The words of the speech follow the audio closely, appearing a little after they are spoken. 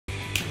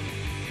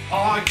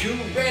Are you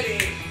ready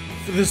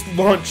for this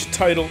launch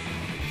title?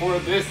 for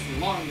this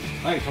launch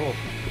title?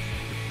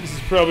 This is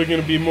probably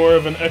going to be more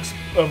of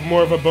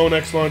a Bone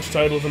X launch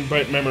title than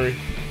Bright Memory.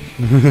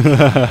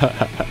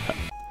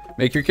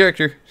 Make your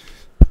character.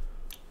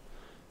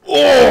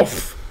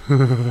 Oof!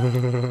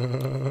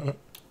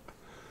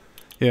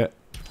 Yeah.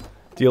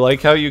 Do you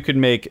like how you could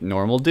make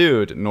normal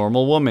dude,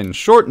 normal woman,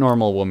 short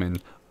normal woman,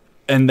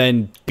 and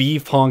then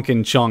beef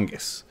honkin'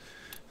 chungus?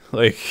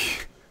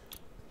 Like,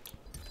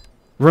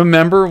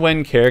 remember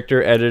when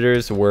character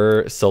editors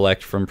were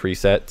select from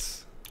presets?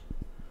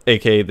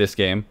 AKA this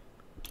game.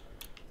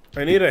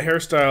 I need a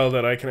hairstyle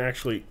that I can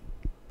actually...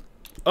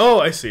 Oh,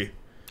 I see.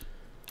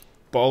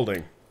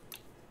 Balding.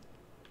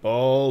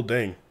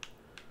 Balding.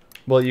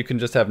 Well, you can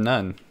just have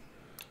none.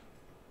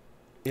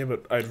 Yeah,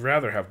 but I'd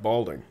rather have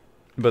balding.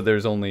 But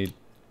there's only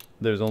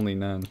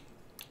none.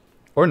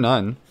 Or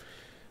none.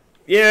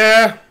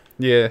 Yeah.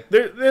 Yeah.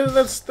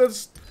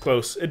 That's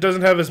close. It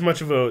doesn't have as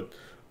much of a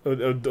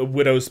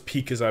widow's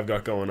peak as I've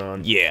got going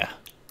on. Yeah.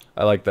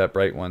 I like that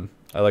bright one.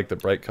 I like the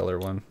bright color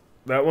one.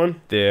 That one?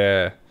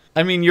 Yeah.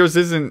 I mean, yours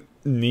isn't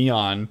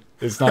neon.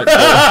 It's not it's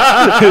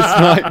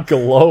not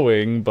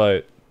glowing,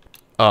 but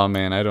oh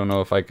man, I don't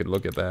know if I could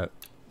look at that.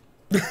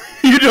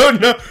 You don't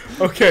know?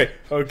 Okay,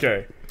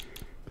 okay.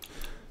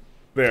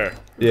 There.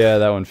 Yeah,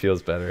 that one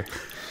feels better.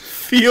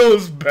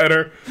 Feels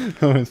better.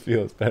 That one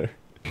feels better.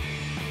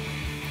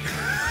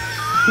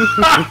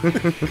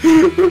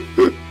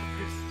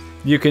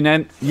 You can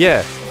end.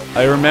 Yeah,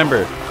 I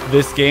remember.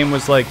 This game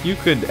was like, you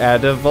could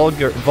add a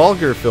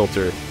vulgar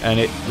filter, and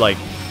it, like,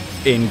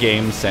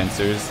 in-game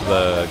censors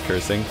the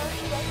cursing.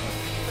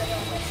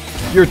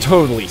 You're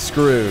totally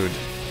screwed.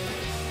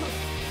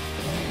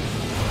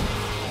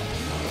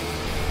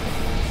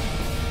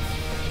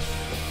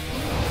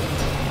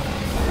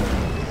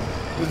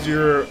 Is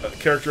your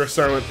character a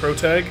silent pro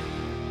tag?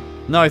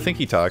 No, I think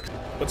he talked.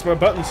 What's my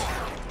buttons?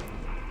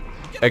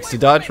 X to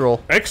dodge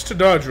roll. X to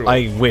dodge roll.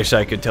 I wish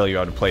I could tell you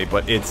how to play,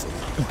 but it's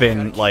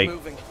been, like,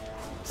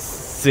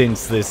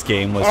 since this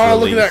game was released. Oh,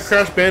 look at that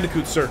Crash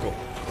Bandicoot circle.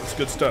 It's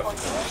good stuff.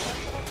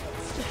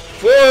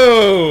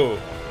 Whoa!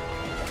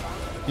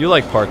 You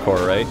like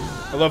parkour, right?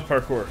 I love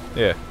parkour.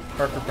 Yeah.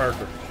 Parker.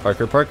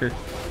 Parker.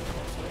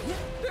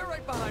 They're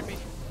right behind me.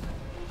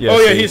 Yeah, Oh,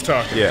 yeah, see? he's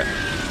talking. Yeah.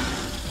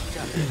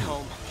 Gotta get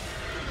home.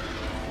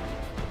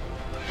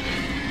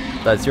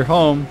 That's your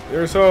home.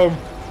 There's home.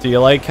 Do you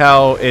like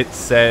how it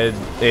said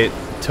it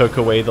took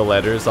away the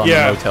letters on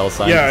the hotel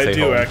sign Yeah, to say I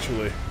do, home?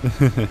 actually.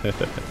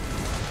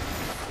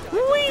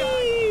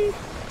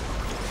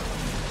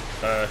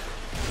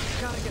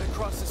 Gotta get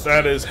across this.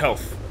 That is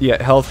health.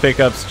 Yeah, health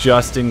pickups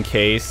just in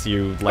case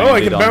you landed Oh,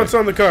 I can on bounce the...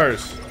 on the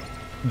cars.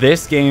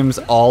 This game's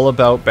all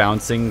about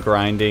bouncing,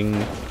 grinding,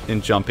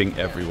 and jumping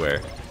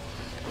everywhere.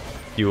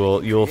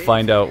 You'll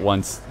find out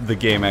once the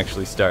game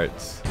actually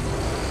starts.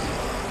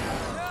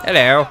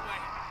 Hello.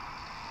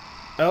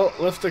 L,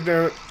 left stick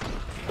down.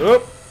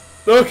 Oh,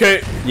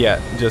 okay. Yeah,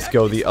 just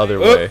go the other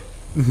Oh. way.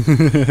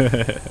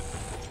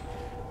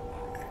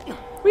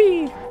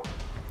 Whee!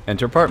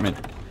 Enter apartment.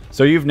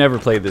 So you've never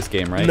played this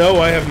game, right?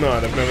 No, I have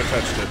not. I've never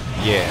touched it.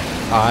 Yeah,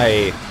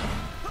 I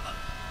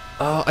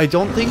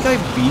don't think I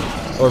beat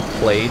or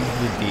played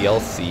the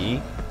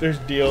DLC. There's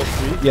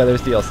DLC. Yeah,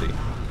 there's DLC.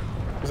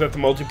 Is that the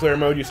multiplayer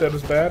mode you said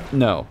was bad?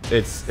 No,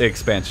 it's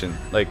expansion,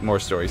 like more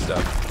story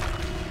stuff.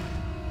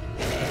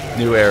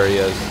 New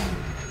areas.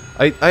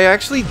 I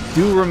actually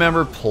do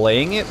remember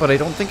playing it, but I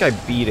don't think I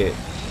beat it.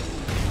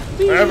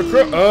 I have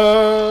a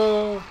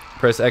Oh.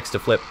 Press X to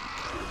flip.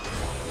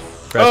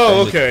 Crash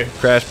okay.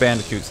 Crash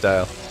Bandicoot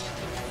style.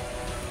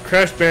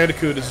 Crash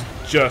Bandicoot is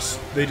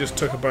they just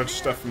took a bunch of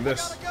stuff from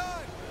this.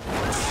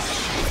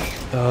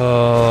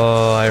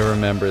 Oh, I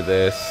remember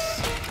this.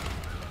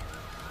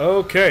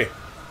 Okay.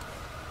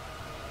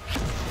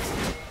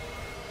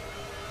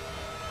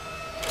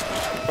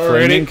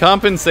 Flaming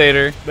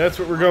compensator. That's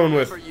what we're going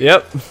with.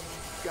 Yep.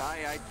 Guy,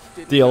 I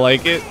didn't Do you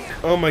like it?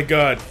 Oh my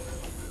god.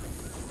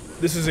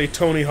 This is a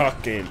Tony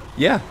Hawk game.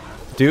 Yeah.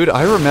 Dude,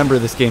 I remember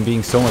this game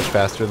being so much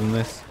faster than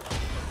this.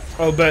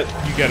 I'll bet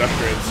you get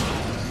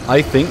upgrades.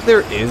 I think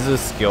there is a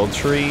skill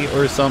tree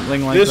or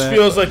something like This that.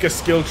 feels like a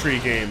skill tree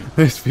game.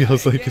 This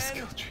feels like a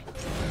skill tree.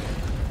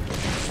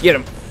 Get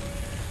him!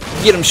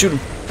 Get him, shoot him!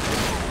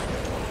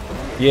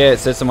 Yeah, it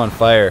sets him on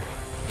fire.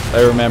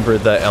 I remember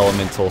the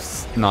elemental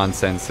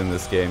nonsense in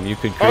this game. You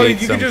could Oh, you create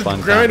can some just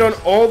fun grind on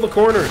combos. all the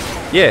corners.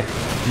 Yeah,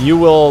 you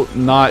will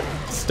not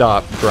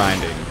stop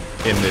grinding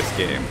in this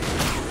game.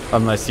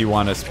 Unless you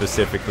want to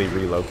specifically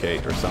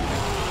relocate or something.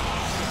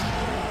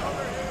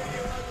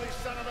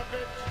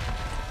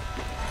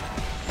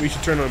 We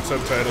should turn on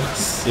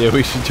subtitles. Yeah,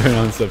 we should turn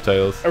on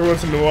subtitles. Every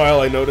once in a while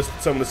I notice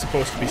that someone is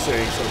supposed to be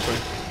saying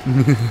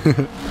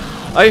something.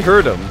 I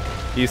heard him.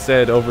 He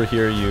said, "Over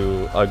here,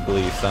 you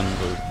ugly son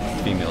of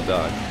a female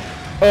dog."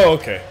 Oh,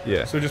 okay.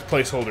 Yeah. So just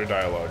placeholder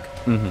dialogue.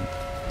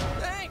 Mm-hmm.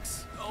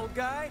 Thanks, old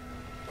guy.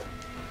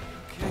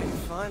 Okay,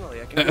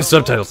 finally I can go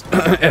Subtitles.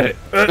 Edit.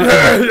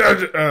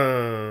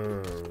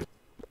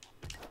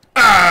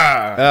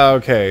 Ah!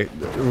 Okay.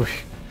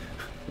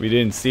 We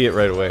didn't see it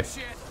right away.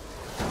 Shit.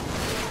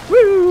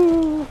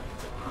 Woo!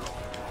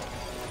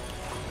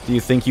 Do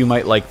you think you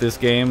might like this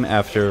game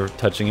after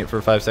touching it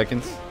for 5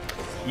 seconds?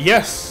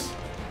 Yes.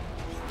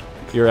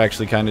 You're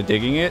actually kind of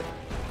digging it?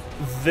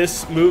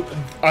 This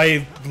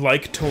I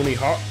like Tony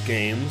Hawk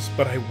games,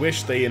 but I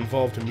wish they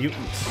involved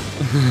mutants.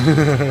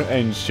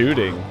 And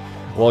shooting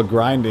while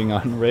grinding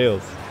on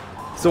rails.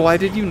 So why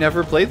did you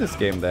never play this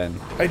game then?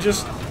 I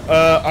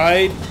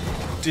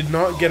did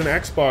not get an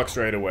Xbox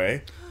right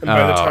away, and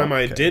by the time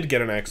I okay. did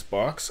get an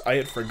Xbox, I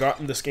had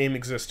forgotten this game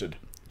existed.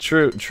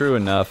 True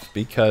enough,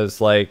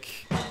 because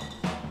like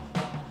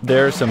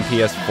there are some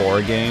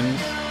PS4 games.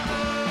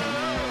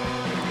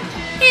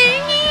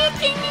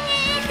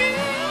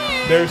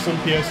 There's some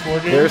PS4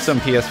 games? There are some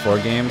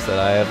PS4 games that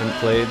I haven't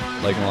played,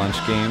 like launch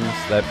games,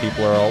 that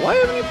people are all, why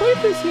haven't you played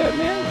this yet,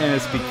 man? And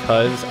it's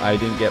because I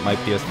didn't get my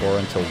PS4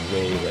 until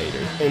way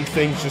later. And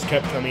things just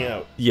kept coming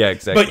out. Yeah,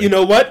 exactly. But you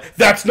know what?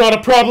 That's not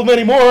a problem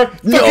anymore.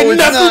 No, Fucking it's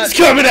nothing's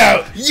not. coming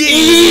out.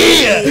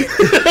 Yeah.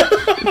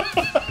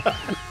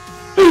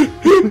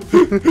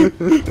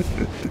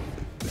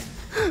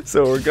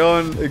 So we're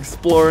going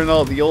exploring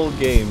all the old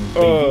games,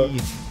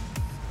 baby.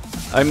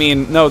 I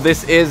mean, no,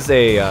 this is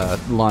a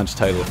launch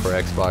title for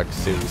Xbox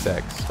Series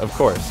X. Of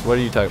course. What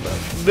are you talking about?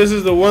 This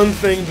is the one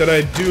thing that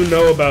I do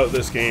know about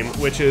this game,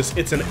 which is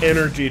it's an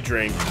energy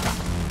drink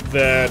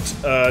that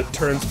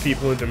turns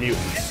people into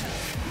mutants.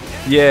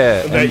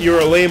 Yeah. That you're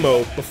a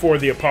lame-o before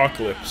the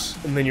apocalypse,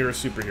 and then you're a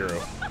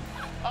superhero.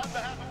 On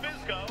behalf of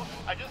Bizco,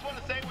 I just want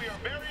to say we are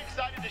very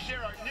excited to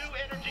share our new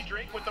energy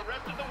drink with the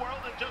rest of the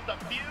world in just a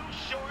few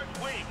short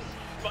weeks.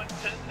 But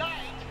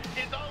tonight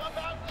is all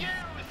about you,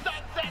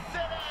 Sunset City!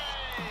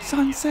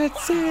 Sunset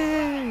City!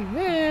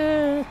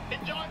 Yeah.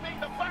 Enjoy being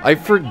the first I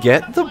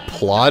forget the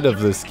plot of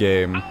this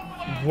game.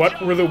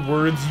 What were the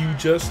words you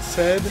just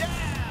said?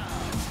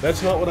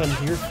 That's not what I'm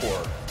here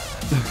for.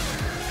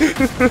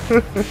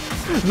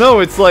 No,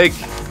 it's like,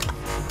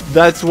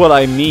 that's what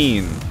I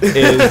mean,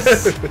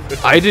 is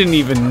I didn't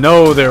even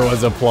know there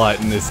was a plot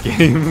in this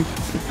game.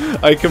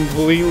 I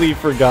completely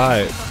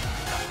forgot.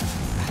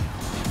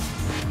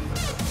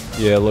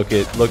 Yeah, look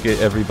at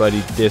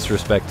everybody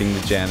disrespecting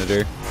the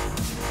janitor.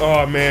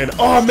 Oh man,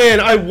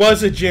 I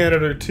was a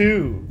janitor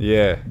too.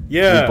 Yeah.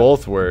 Yeah. We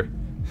both were.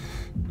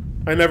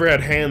 I never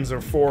had hands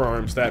or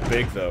forearms that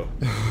big though.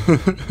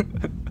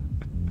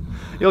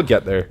 You'll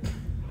get there.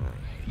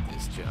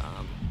 This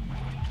job.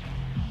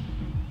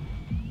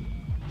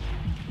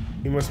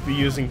 You must be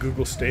using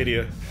Google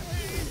Stadia.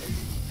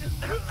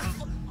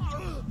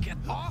 Get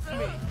off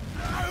me!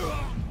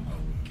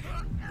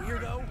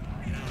 Weirdo.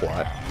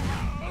 Plot.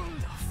 The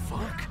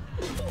fuck?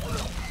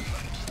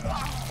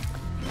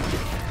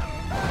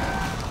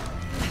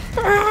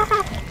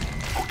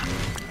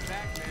 Back,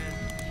 man.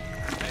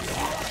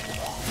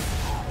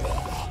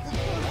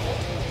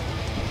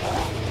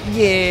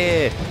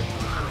 Yeah.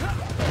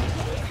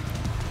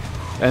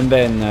 And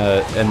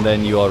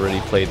then you already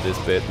played this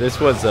bit. This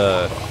was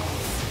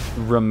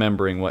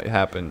remembering what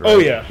happened, right? Oh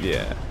yeah.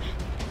 Yeah.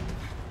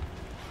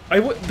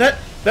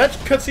 That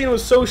cutscene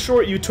was so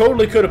short. You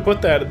totally could have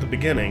put that at the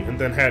beginning and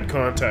then had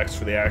context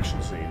for the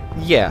action scene.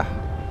 Yeah.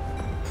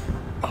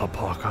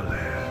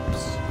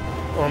 Apocalypse.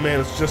 Oh man,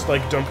 it's just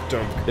like Dunk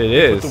Dunk. It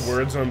is. Put the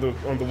words on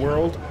the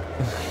world.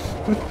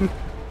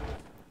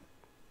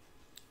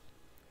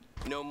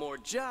 No more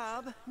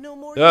job, no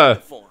more Ah.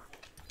 uniform.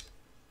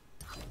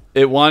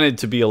 It wanted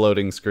to be a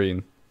loading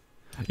screen.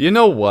 You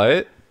know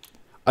what?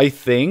 I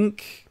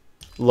think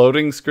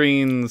loading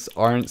screens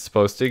aren't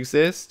supposed to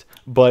exist,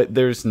 but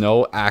there's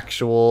no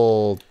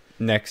actual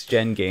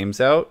next-gen games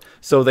out,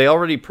 so they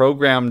already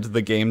programmed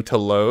the game to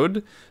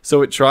load,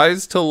 so it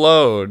tries to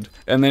load,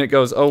 and then it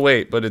goes, oh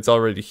wait, but it's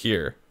already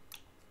here.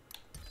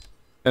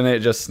 And then it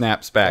just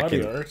snaps back.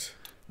 Body in. art.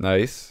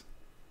 Nice.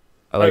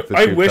 I like the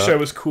I tube wish top. I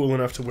was cool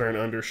enough to wear an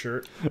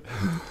undershirt.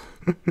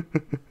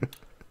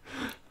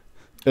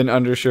 An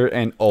undershirt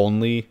and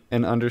only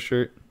an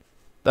undershirt.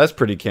 That's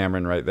pretty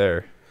Cameron right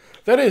there.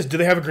 That is. Do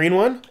they have a green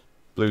one?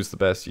 Blue's the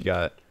best you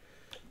got.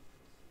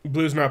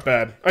 Blue's not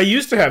bad. I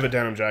used to have a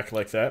denim jacket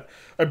like that.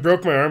 I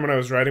broke my arm when I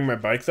was riding my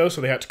bike though, so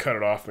they had to cut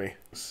it off me.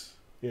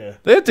 Yeah.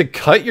 They had to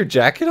cut your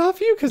jacket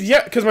off you?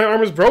 Yeah, because my arm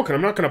was broken.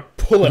 I'm not gonna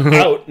pull it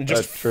out and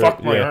just That's true,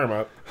 fuck my yeah. arm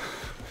up.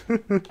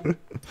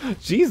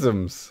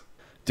 Jeezums.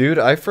 Dude,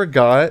 I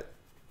forgot.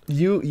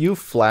 You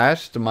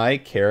flashed my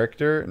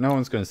character. No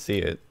one's gonna see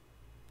it.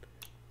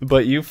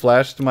 But you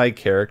flashed my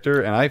character,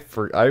 and I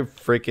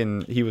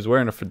freaking... He was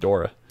wearing a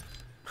fedora.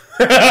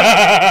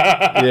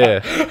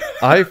 Yeah.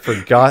 I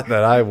forgot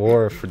that I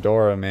wore a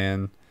fedora,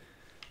 man.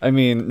 I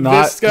mean,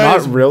 This guy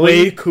is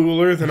really. way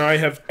cooler than I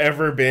have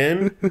ever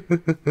been,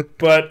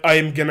 but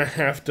I'm gonna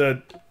have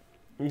to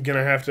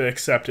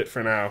accept it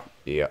for now.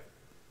 Yeah.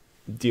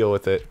 Deal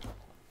with it.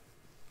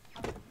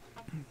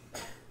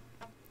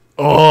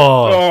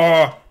 Oh,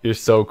 Oh, you're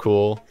so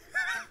cool.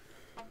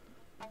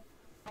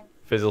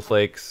 Fizzle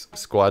Flakes,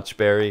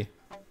 Squatchberry.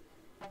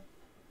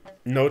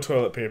 no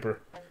toilet paper.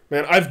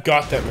 Man, I've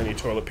got that many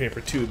toilet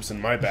paper tubes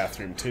in my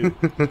bathroom too.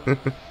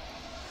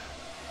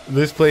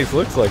 This place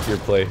looks like your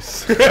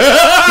place. I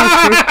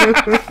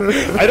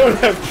don't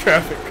have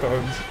traffic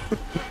cones.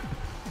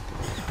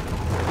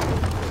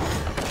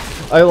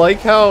 I like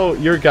how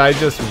your guy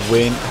just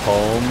went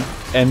home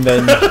and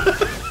then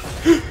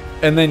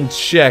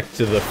checked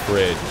the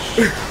fridge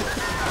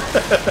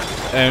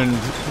and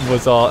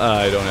was all,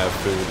 I don't have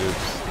food.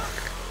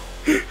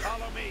 Oops.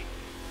 Follow me.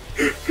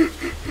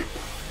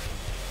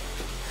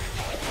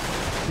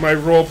 My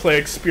roleplay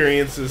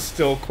experience is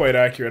still quite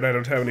accurate. I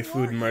don't have any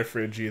food in my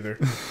fridge either.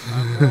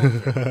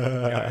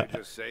 I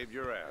just saved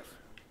your ass.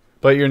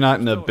 But you're not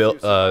in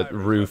a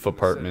roof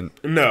apartment.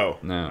 No.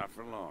 No. Not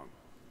for long.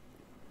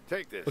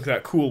 Take this. Look at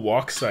that cool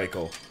walk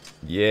cycle.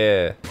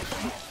 Yeah.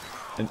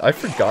 And I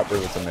forgot there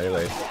was a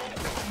melee.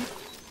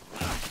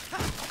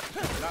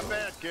 Not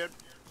bad, kid.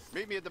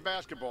 Meet me at the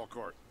basketball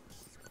court.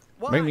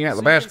 Why? Meet me at the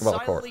So you can basketball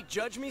court. silently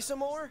judge me some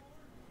more?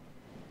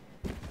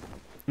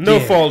 No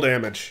Yeah. fall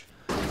damage.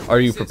 Are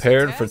you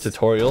prepared for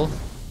tutorial?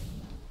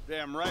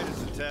 Damn right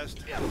it's a test.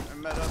 I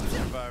met other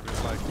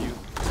survivors like you.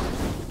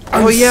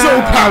 I'm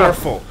so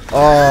powerful.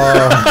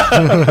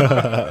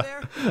 Over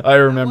there? I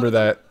remember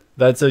that.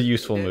 That's a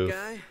useful Dead move.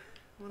 guy?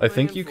 What I am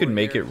think in you for could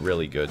make here? it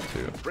really good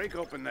too. Break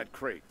open that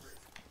crate.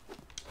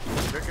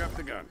 Pick up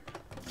the gun.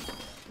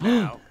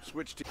 Now,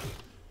 switch to...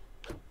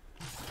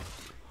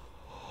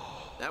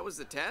 That was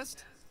the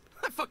test?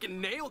 I fucking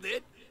nailed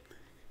it.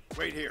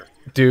 Wait here.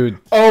 Dude,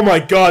 Oh my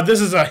god, this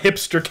is a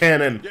hipster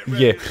cannon. Get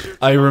ready yeah, to shoot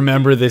I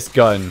remember this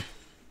gun.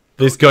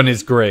 This gun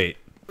is great.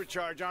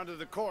 charge onto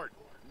the court.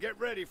 Get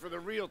ready for the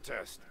real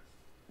test.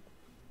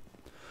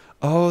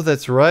 Oh,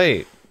 that's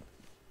right.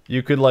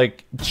 You could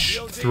like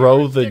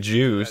throw the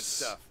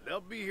juice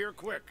They'll be here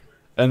quick.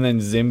 and then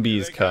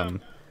zombies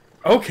come.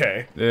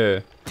 Okay.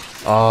 Yeah.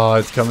 Oh,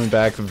 it's coming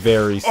back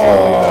very slowly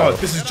Oh, though.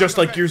 this is just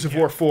like Gears of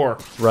War 4.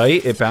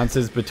 Right? It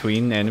bounces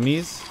between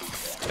enemies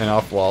and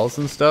off walls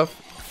and stuff.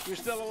 You're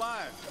still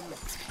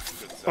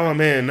alive. Oh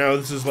man, now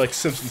this is like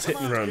Simpsons Hit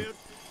and Run.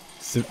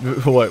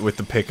 What, with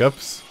the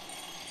pickups?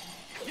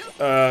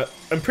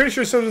 I'm pretty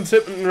sure Simpsons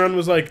Hit and Run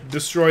was like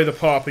destroy the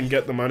pop and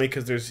get the money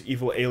because there's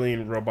evil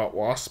alien robot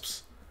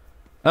wasps.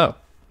 Oh.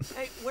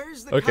 Hey,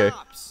 where's the Okay.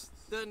 cops?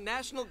 The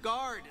National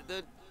Guard?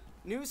 The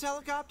news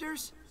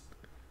helicopters?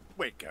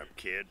 Wake up,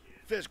 kid.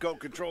 Fisco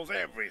controls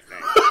everything.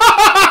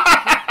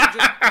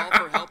 Just call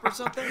for help or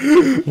something?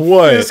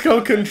 What?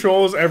 Disco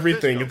controls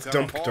everything. Fisco It's cut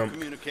dump off all dump.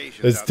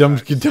 communications It's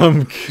outside.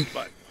 dump.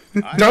 But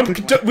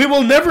Dump. We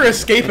will never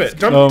escape it.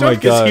 Dump Oh my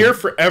dump God. is here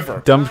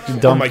forever. Dump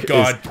Oh my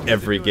God. is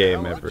every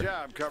game hell of a ever.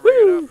 job covering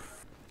it up.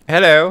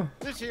 Hello.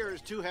 This here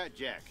is Two Hat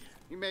Jack.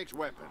 He makes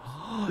weapons.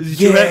 Is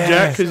he two hat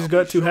Jack because he's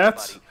got two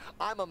hats?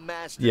 I'm a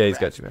master. Yeah, he's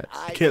got two hats.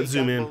 I Can't make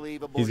zoom in.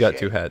 unbelievable He's got shit.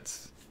 two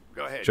hats.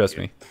 Go ahead. Trust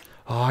kid. me.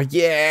 Oh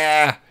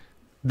yeah.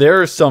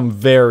 There are some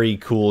very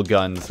cool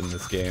guns in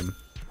this game.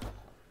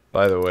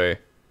 By the way,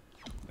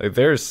 like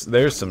there's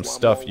some Want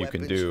stuff more you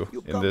can weapons? do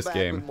You'll in come this back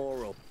game. with more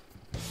rope.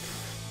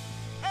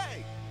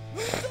 Hey,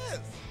 who's this?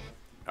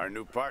 Our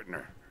new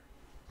partner.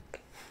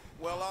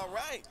 Well, all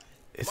right.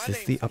 Is My this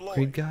name's the upgrade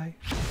Floyd. guy?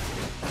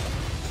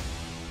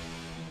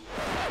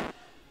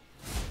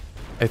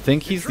 I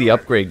think he's the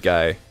upgrade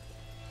guy.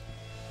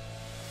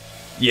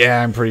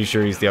 Yeah, I'm pretty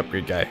sure he's the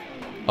upgrade guy.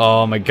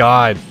 Oh my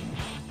god.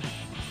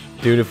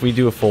 Dude, if we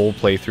do a full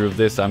playthrough of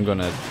this, I'm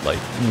gonna, like,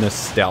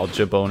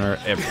 nostalgia boner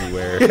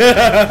everywhere.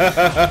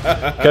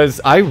 Because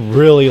I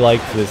really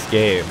liked this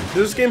game. Does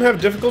this game have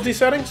difficulty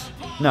settings?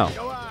 No,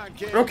 Go on,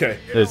 kid. Okay.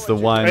 it's the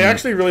one... I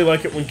actually really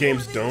like it when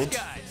games don't.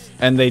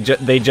 And they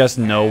just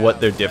know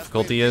what their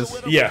difficulty is.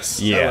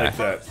 Yes. I Yeah. like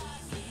that.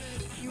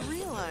 You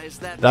realize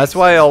that That's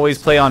why I always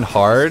play on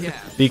hard,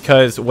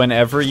 because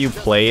whenever you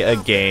play a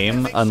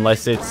game,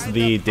 unless it's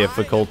the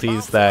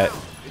difficulties that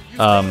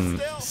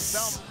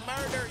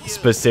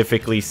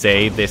specifically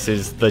say this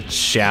is the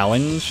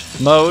challenge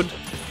mode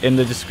in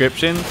the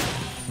description,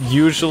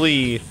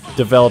 usually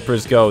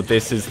developers go,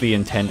 this is the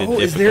intended Oh,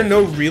 difficulty. is there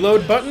no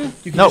reload button?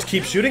 You can No. just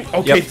keep shooting?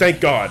 Okay, Yep. thank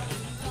God.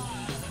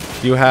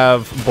 You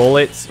have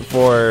bullets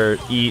for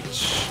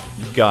each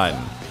gun.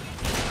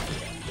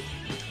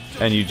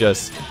 And you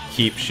just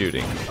keep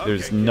shooting.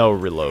 There's no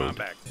reload.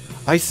 Back.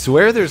 I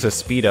swear there's a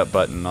speed up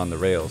button on the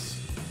rails.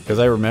 Because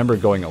I remember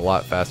going a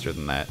lot faster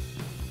than that.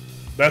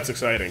 That's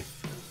exciting.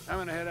 I'm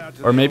gonna head out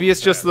to Or the maybe old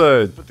it's just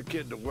pad. the Put the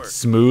kid to work.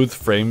 smooth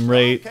frame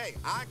rate Okay,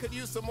 I could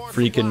use some more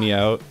freaking me supplies.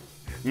 out.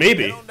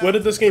 Maybe. What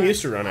did this game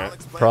used to run I'll at?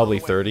 explain Probably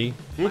all the way. 30.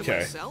 Okay.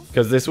 myself?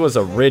 Because this was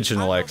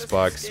original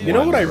Xbox You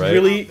know what I One, right?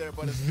 really,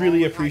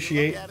 really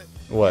appreciate?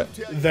 What?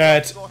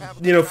 That,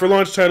 you know, for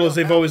launch titles,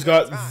 they've always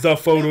got the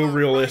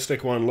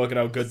photorealistic one. Look at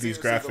how good these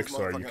graphics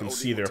are. You can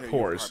see their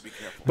pores.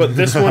 But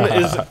this one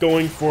is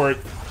going for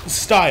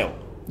style.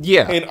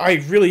 Yeah. And I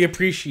really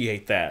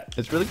appreciate that.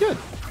 It's really good.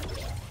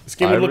 This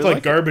game I would look really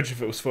like like it. garbage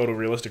if it was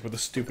photorealistic with a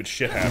stupid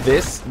shit happen.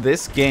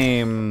 This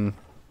game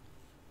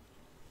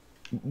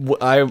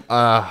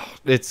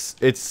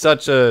it's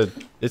such a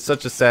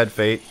sad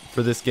fate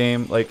for this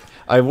game. Like,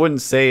 I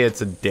wouldn't say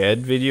it's a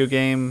dead video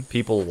game.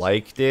 People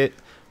liked it,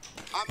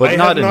 but I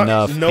not have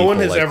enough. No one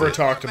has people liked ever it.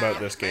 talked about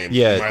this game.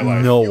 Yeah, in my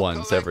life. no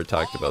one's ever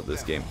talked about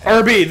this game.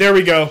 RB, there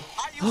we go.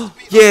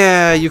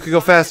 Yeah, you could go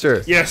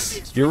faster.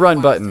 Yes. Your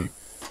run button.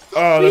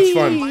 Oh, that's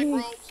fun.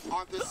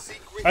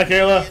 Hi,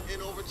 Kayla.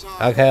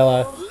 Hi,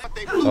 Kayla.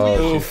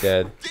 Oh, she's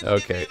dead.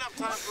 Okay.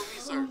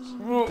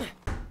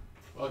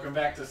 Welcome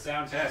back to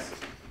Sound Test.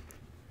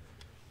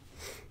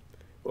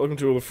 Welcome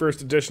to the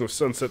first edition of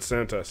Sunset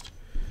Sound Test.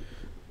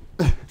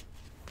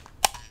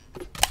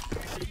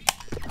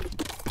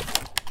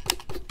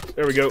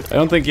 There we go. I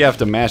don't think you have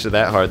to mash it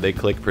that hard. They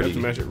click I pretty. have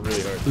to measure it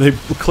really hard. They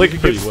click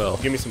pretty well.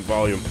 Give me some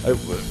volume. I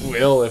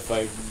will if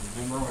I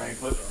remember when I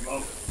put the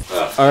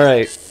remote. All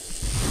right.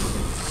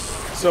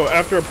 So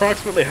after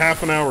approximately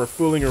half an hour of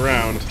fooling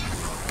around,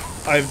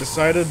 I've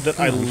decided that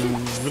I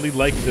really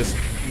like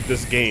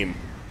this game.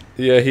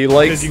 Yeah, he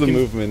likes Because you the can-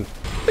 movement.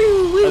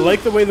 I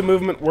like the way the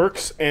movement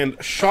works, and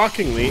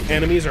shockingly,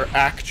 enemies are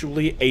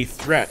actually a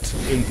threat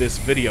in this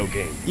video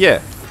game.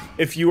 Yeah.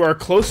 If you are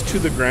close to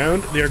the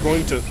ground, they are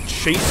going to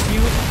chase you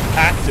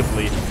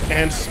actively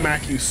and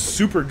smack you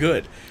super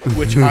good,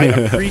 which I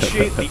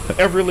appreciate the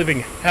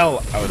ever-living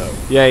hell out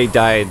of. Yeah, he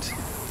died.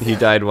 He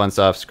died once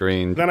off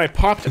screen. Then I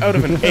popped out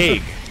of an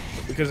egg,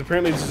 because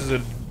apparently this is a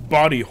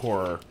body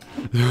horror.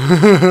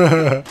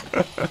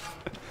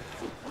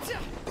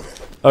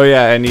 Oh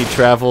yeah, and he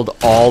traveled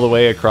all the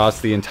way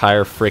across the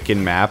entire frickin'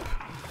 map.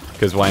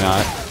 Because why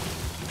not?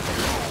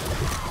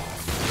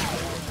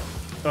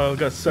 Oh, I've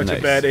got such Nice.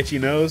 a bad itchy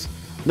nose.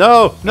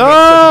 No!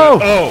 No!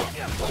 Oh!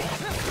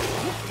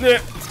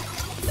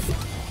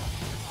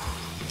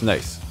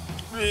 Nice.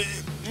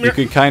 You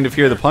could kind of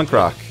hear the punk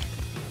rock.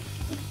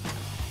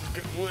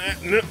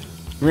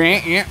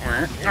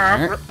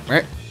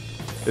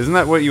 Isn't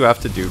that what you have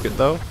to do,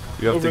 though?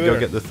 You have Over to go there.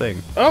 get the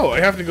thing. Oh, I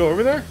have to go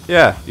over there?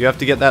 Yeah, you have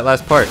to get that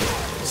last part.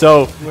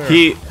 So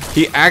he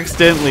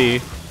accidentally,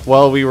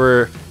 while we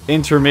were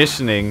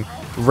intermissioning,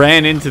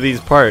 ran into these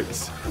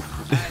parts.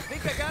 I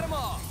think I got them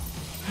all.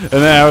 And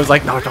then I was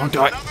like, no, don't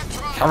do it.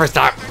 Cover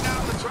stop.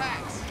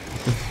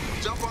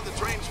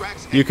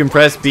 You can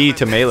press B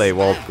to melee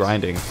while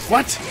grinding.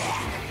 What?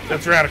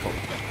 That's radical.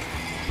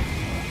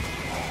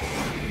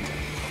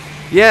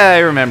 Yeah, I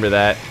remember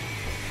that.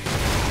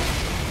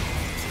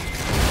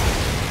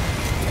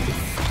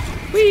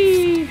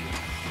 Whee!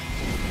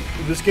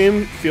 This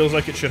game feels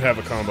like it should have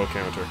a combo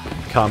counter.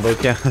 Combo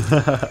count.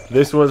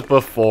 This was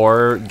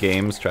before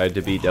games tried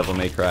to be Devil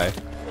May Cry.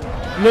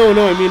 No,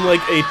 I mean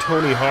like a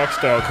Tony Hawk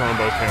style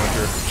combo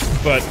counter,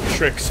 but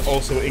tricks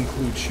also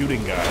include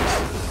shooting guys.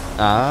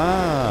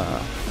 Ah.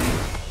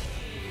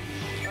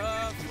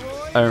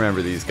 Floyd, I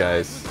remember these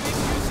guys.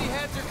 juicy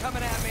heads are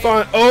coming at me.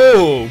 Fun.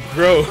 Oh,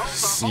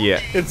 gross. Yeah.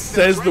 It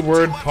says the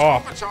word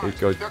pop. It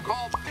goes.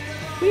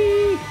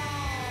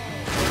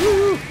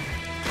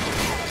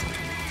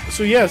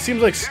 So yeah, it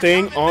seems like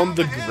staying on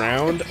the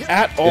ground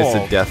at all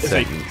It's a death is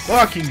sentence. a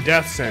fucking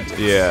death sentence.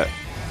 Yeah.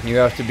 You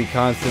have to be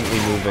constantly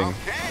moving.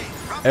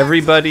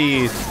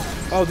 Everybody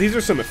Oh, these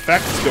are some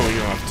effects going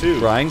off too.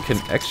 trying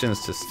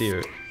connections to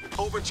steer.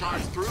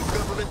 Overcharged through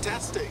government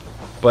testing.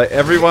 But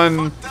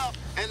everyone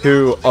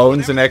who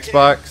owns an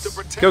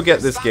Xbox, go get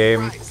this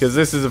game, because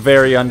this is a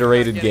very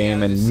underrated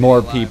game and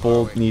more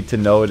people need to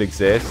know it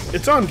exists.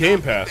 It's on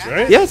Game Pass,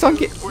 right? Yeah, it's on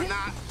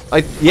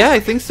I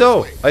think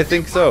so. I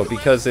think so,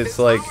 because it's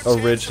like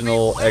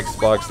original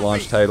Xbox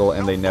launch title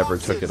and they never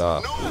took it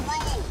off.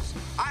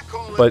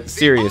 But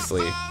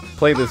seriously,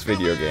 play this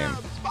video game.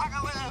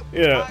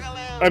 Yeah.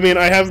 I mean,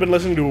 I haven't been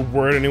listening to a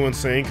word anyone's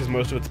saying because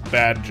most of it's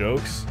bad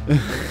jokes.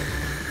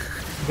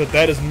 But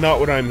that is not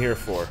what I'm here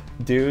for.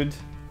 Dude,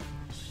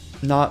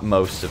 not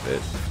most of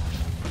it.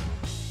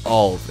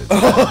 All of it.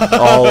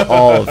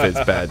 all of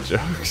it's bad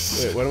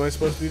jokes. Wait, what am I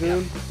supposed to be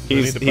doing? Do I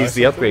He's need to buy the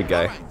something? upgrade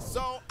guy.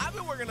 So I've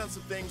been working on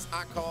some things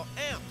I call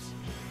amps.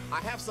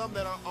 I have some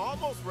that are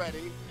almost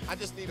ready. I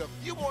just need a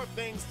few more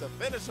things to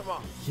finish them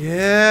off.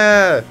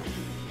 Yeah.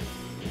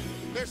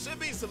 There should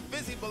be some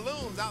fizzy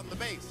balloons out in the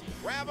base.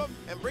 Grab them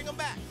and bring them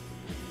back.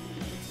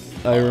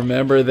 I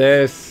remember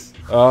this.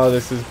 Oh,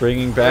 this is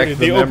bringing back Okay,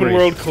 the the open memories.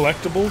 world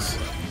collectibles.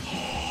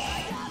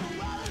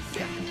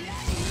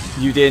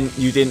 You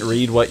didn't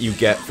read what you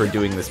get for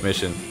doing this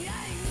mission.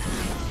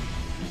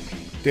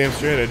 Damn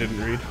straight I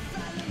didn't read.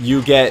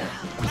 You get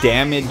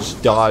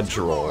damage dodge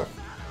roll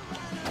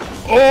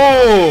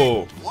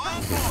Oh!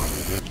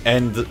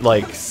 and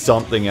like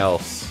something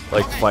else,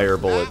 like fire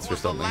bullets or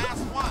something. Last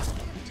one.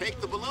 Take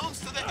the balloons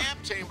to the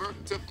amp chamber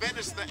to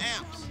finish the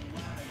amps.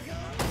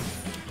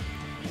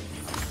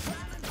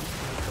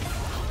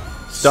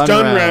 Stun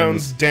rounds,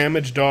 rounds.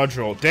 damage dodge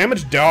roll.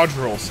 Damage dodge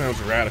roll sounds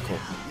radical.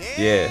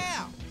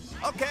 Yeah.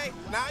 Okay,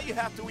 now you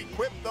have to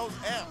equip those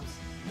amps.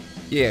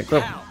 Yeah, go.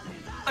 How?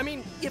 I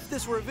mean, if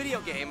this were a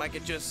video game, I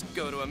could just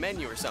go to a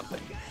menu or something.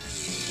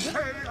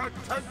 Pay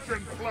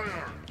attention,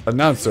 player,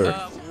 Announcer.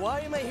 Why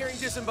am I hearing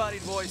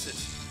disembodied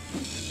voices?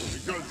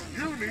 because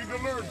you need to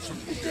learn some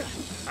shit.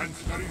 And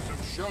studies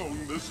have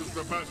shown this is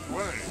the best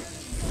way.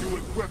 You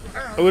equip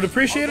amps. I would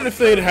appreciate it if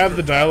they'd have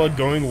the dialogue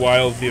going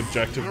while the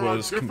objective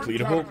was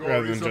completable,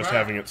 rather than just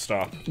having it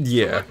stop.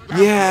 Yeah.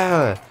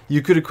 Yeah!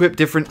 You could equip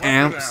different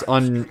amps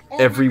on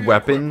every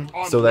weapon,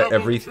 so that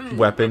every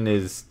weapon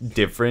is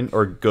different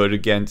or good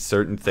against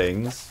certain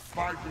things.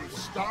 Fight with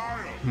style.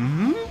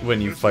 When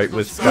you fight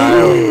with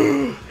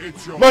style.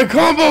 It's your My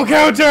combo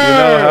counter! You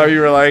know how you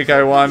were like,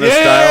 I want a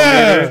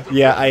style meter?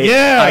 Yeah,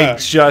 I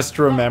just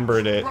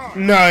remembered it.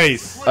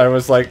 Nice! I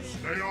was like,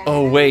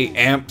 oh wait,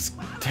 amps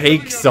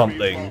take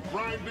something.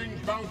 grinding,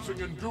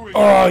 bouncing, and doing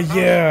Oh,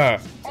 yeah!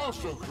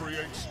 also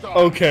creates style.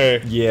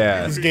 Okay.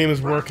 Yeah, This game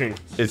is working.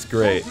 it's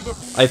great.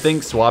 I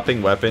think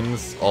swapping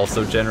weapons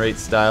also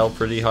generates style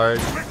pretty hard.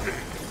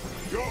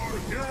 Your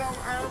hero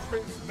amp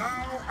is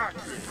now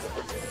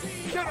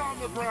active. Get on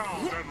the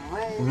ground and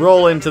roll.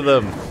 Roll into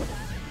them.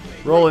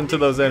 Roll into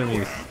those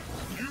enemies.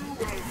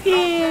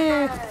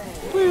 Yeah.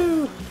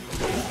 Woo. Now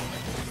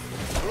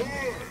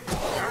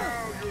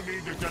you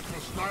need to get the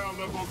style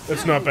level.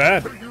 It's not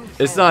bad.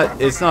 It's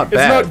not It's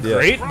bad. not yeah.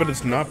 great, but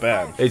it's not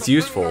bad. It's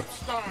useful.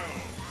 Style.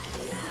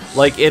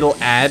 Like, it'll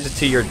add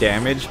to your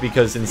damage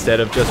because instead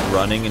of just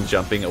running and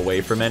jumping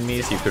away from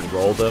enemies, you could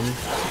roll them.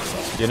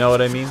 You know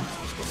what I mean?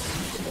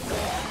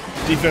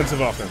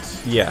 Defensive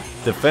offense. Yeah,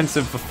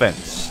 defensive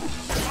offense.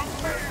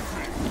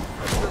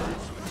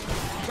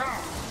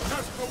 Now,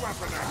 test the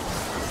weapon out.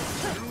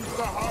 Use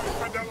the high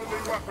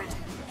fidelity weapon.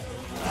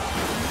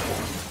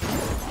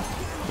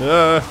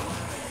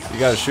 You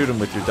gotta shoot him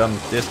with your dumb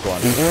disc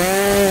one.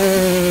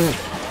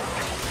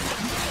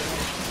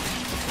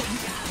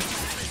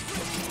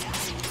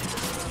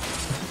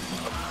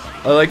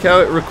 I like how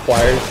it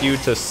requires you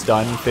to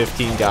stun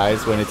 15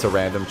 guys when it's a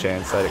random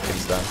chance that it can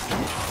stun.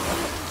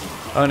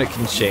 Oh, and it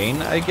can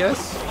chain, I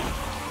guess?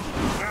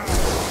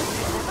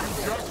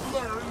 Just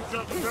learn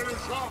to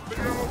finish off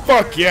the old.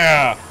 Fuck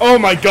yeah! Oh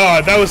my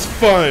god, that was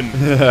fun!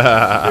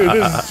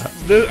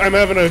 Dude, I'm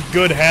having a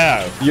good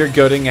have. You're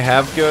goading a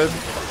have good?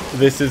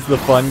 This is the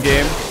fun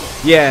game?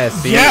 Yeah,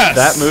 see, Yes!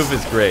 that move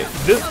is great.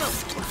 This,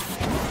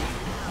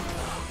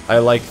 I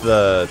like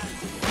the...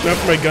 not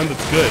for my gun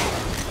that's good.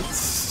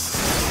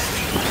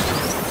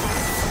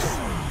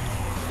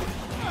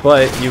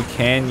 But you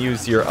can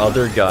use your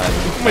other gun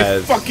My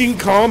as... fucking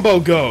combo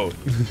go!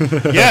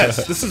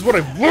 Yes, this is what I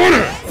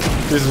wanted!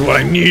 This is what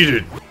I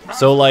needed!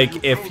 So,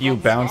 like, if you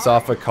bounce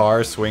off a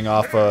car, swing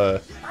off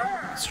a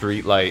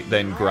street light,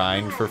 then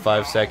grind for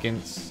 5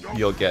 seconds,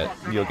 you'll get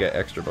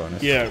extra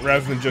bonus. Yeah,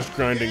 rather than just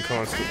grinding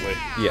constantly.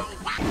 Yeah.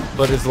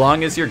 But as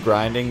long as you're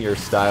grinding, your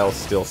style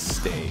still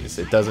stays.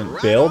 It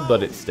doesn't build,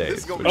 but it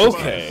stays. which is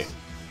Okay.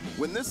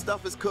 When this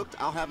stuff is cooked,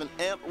 I'll have an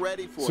amp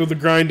ready for So the you.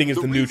 grinding is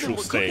the reason neutral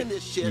we're state. cooking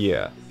this shit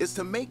Yeah. is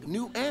to make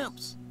new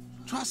amps.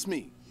 Trust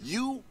me,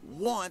 you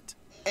want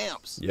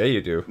amps. Yeah,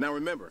 you do. Now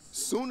remember,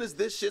 soon as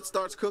this shit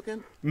starts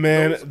cooking,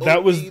 Man, those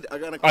that was... ODs are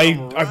gonna come I've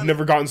running.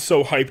 never gotten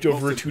so hyped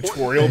over a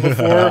tutorial before,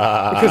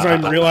 because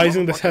I'm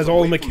realizing this has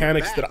all the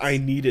mechanics that I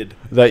needed.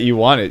 That you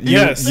wanted.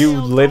 Yes. You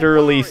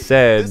literally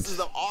said, This is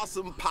an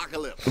awesome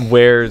apocalypse.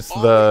 where's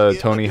All the we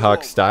get Tony to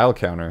Hawk do. style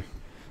counter?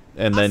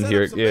 And then I set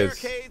here up it some is.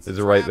 barricades It's and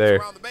right traps there.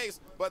 around the base,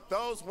 but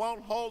those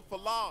won't hold for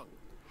long.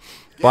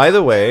 Get By the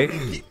out way, there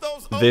and keep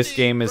those this ODs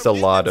game is a from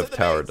getting lot into of the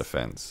tower base.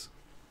 defense.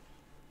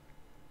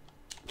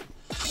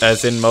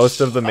 As in, most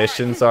of the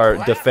missions are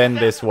defend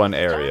this one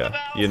area.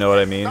 You know what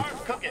I mean?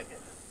 Start cooking.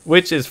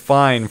 Which is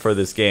fine for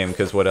this game,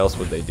 because what else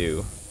would they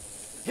do?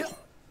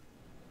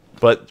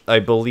 But I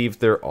believe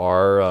there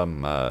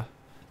are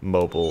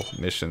mobile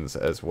missions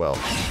as well.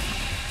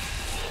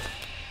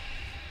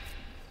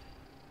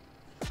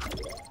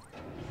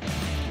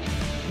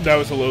 That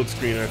was a load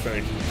screen, I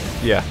think.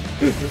 Yeah.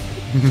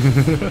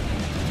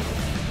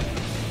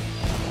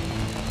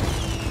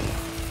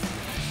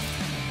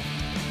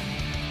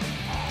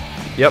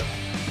 Yep.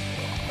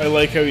 I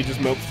like how he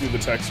just melts through the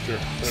texture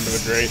under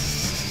the grate.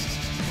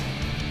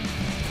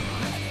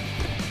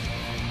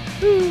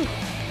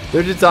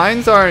 Their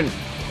designs aren't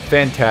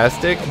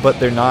fantastic, but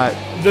they're not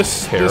The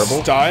terrible.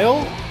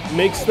 style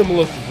makes them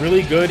look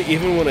really good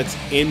even when it's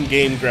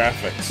in-game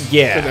graphics.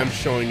 Yeah. For them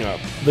showing up.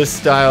 The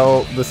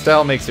style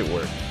makes it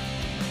work.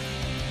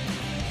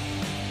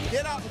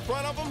 Get out in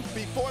front of them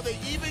before they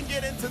even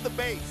get into the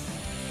base.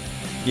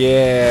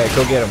 Yeah,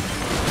 go get them.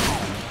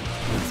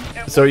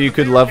 So you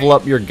could level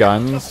up your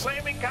guns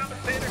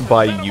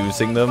by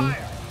using them,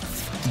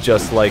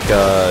 just like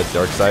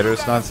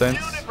Darksiders nonsense.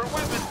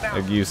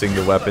 Like using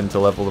the weapon to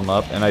level them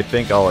up, and I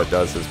think all it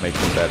does is make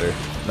them better.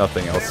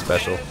 Nothing else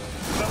special.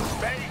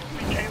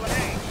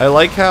 I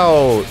like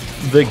how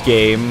the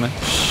game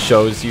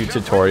shows you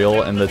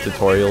tutorial, and the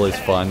tutorial is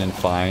fun and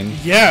fine.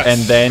 Yes.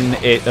 And then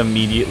it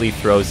immediately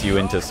throws you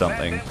into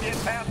something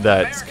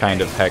that's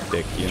kind of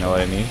hectic, you know what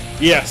I mean?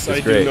 Yes, It's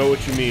I great. do know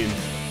what you mean.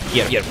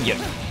 Yeah.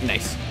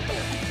 Nice.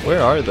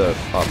 Where are the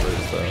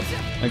poppers, though?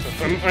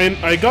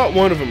 Like, I got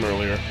one of them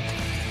earlier.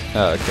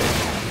 oh,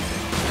 okay.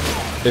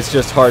 It's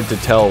just hard to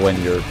tell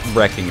when you're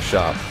wrecking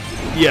shop.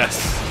 Yes.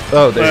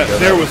 Oh, there you go.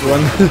 There was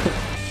one.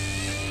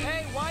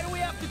 Hey, why do we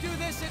have to do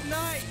this at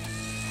night?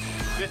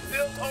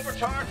 Distilled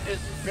overcharge is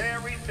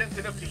very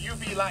sensitive sensitive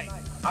to UV light.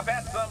 I've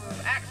had some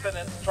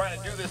accidents trying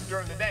to do this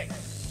during the day.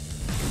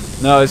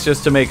 No, it's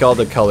just to make all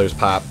the colors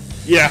pop.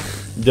 Yeah.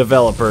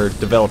 Developer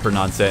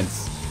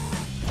nonsense.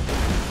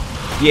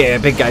 Yeah,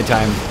 big guy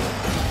time.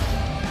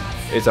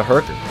 It's a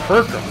Herker.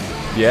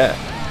 Yeah.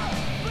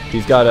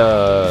 He's got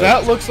a...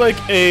 That looks like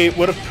a...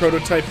 What if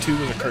Prototype 2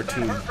 was a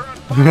cartoon?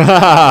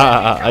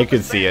 I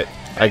could see it.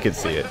 I could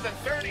see it.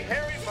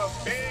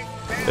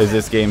 Is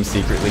this game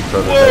secretly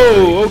Prototype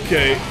 3? Whoa,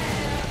 okay.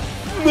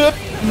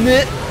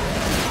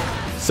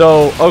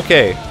 So,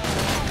 okay.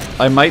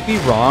 I might be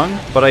wrong,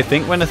 but I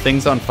think when a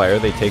thing's on fire,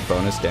 they take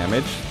bonus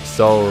damage.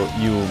 So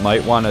you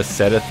might want to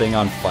set a thing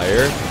on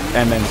fire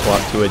and then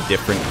swap to a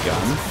different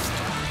gun.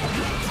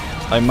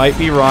 I might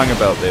be wrong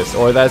about this,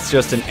 or that's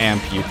just an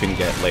amp you can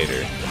get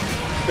later.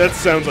 That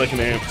sounds like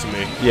an amp to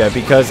me. Yeah,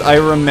 because I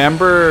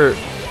remember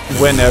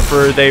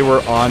whenever they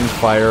were on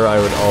fire, I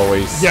would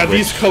always Yeah, switch.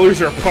 these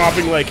colors are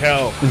popping like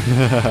hell.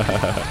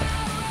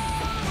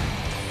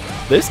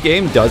 This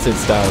game does its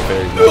style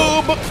very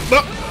well.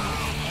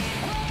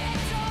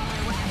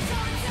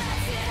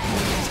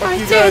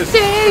 You guys.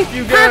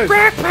 You guys.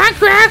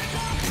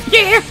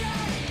 Yeah.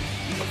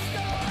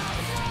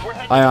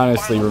 I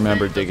honestly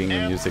remember digging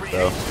the music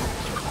though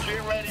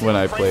when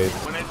I played.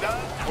 When it's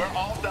done, we're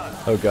all done.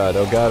 Oh god,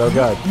 oh god, oh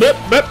god.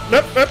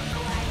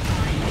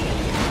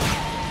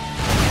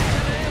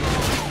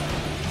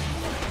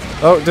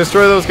 Oh,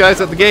 destroy those guys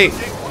at the gate.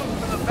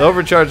 The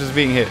overcharge is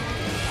being hit.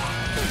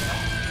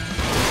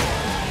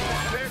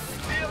 They're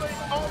stealing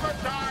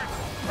overtime.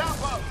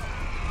 Stop us.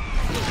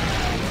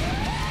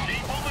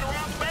 Keep moving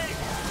around space.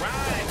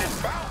 Grind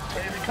and bounce,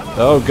 baby. Come on.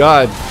 Oh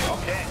god.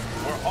 Okay,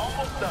 we're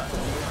almost done.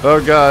 Oh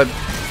god.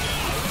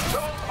 Those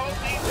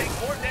ODs take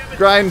more damage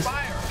Grind. from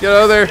fire. Get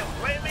out of there.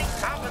 Flaming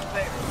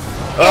compensator.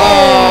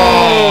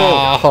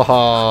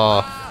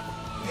 Oh!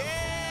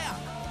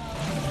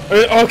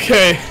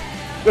 Okay.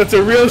 That's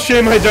a real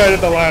shame I died at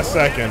the last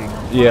second.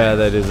 Yeah,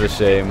 that is a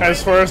shame.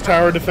 As far as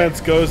tower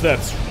defense goes,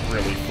 that's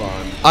really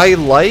fun. I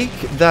like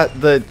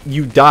that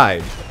you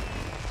died,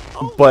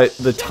 but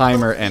the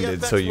timer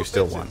ended, so you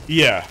still won.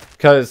 Yeah.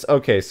 Because,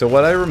 okay, so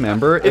what I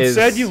remember It is...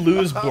 said you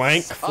lose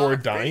blank for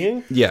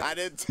dying? Yeah,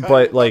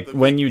 but like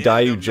when you die,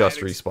 you just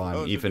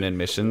respawn. Even in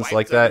missions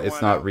like that,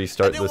 it's not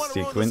restart the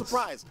sequence.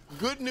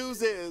 Good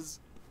news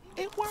is,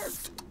 it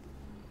worked.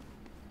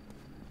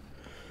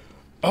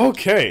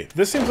 Okay,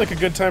 this seems like a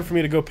good time for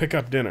me to go pick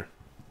up dinner.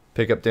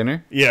 Pick up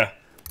dinner? Yeah.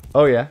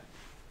 Oh yeah.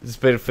 It's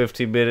been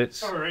 15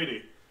 minutes.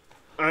 Alrighty.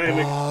 I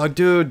am. Oh,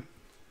 dude.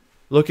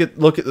 Look at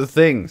the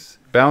things.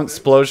 Bounce,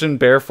 explosion,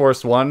 bear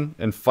force 1,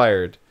 and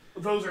fired.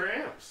 Those are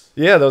amps.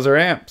 Yeah, those are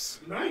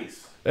amps.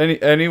 Nice.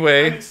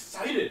 Anyway. I'm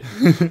excited.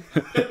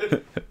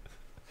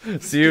 This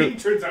See you. game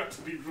turns out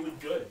to be really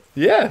good.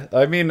 Yeah,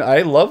 I mean,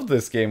 I loved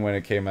this game when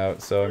it came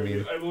out, so I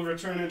mean. I will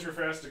return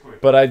interfastically.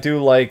 But I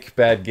do like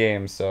bad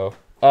games, so.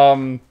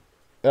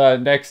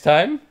 Next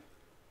time.